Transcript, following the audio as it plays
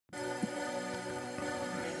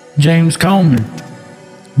James Coleman,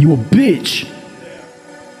 you a bitch.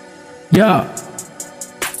 Yeah.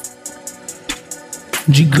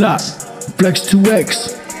 Glocc, Flex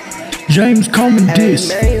 2X. James Coleman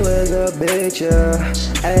diss. Hey man, you was a bitch, yeah.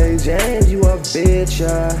 Hey James, you a bitch,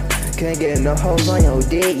 yeah. Can't get no hoes on your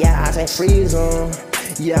dick, yeah. I say freeze on.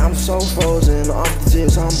 Yeah, I'm so frozen, off the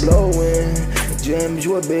tips I'm blowing. James,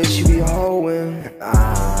 you a bitch, you be hoeing.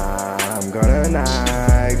 I'm gonna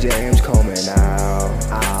knock James Coleman out.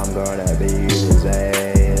 I'm gonna beat his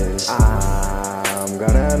ass. I'm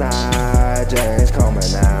gonna knock James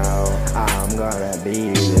Coleman out. I'm gonna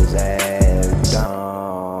beat his ass.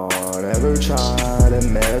 Don't ever try to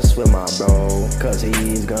mess with my bro, cause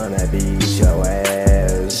he's gonna beat your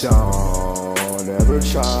ass. Don't ever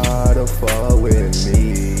try to fuck with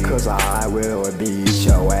me, cause I will beat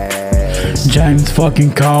your ass. James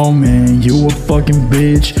fucking Coleman, you a fucking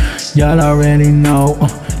bitch. Y'all already know,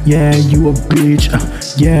 yeah, you a bitch.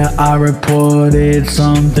 Yeah, I reported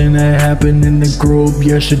something that happened in the group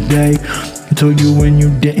yesterday. I told you when you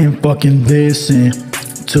didn't fucking listen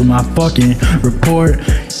to my fucking report.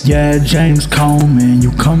 Yeah, James Coleman,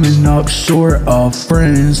 you coming up short of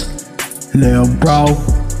friends, lil' bro.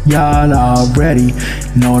 Y'all already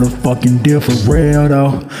know the fucking deal for real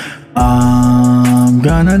though. I'm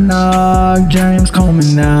gonna knock James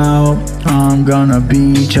Coleman out. I'm gonna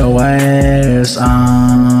beat your ass.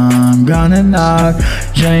 I'm gonna knock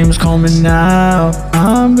James Coleman out.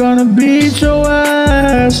 I'm gonna beat your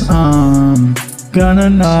ass. I'm gonna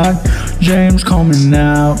knock James Coleman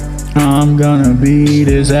out. I'm gonna beat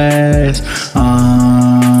his ass.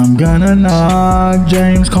 I'm gonna knock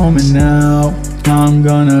James Coleman out. I'm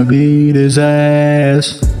gonna beat his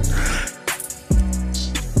ass.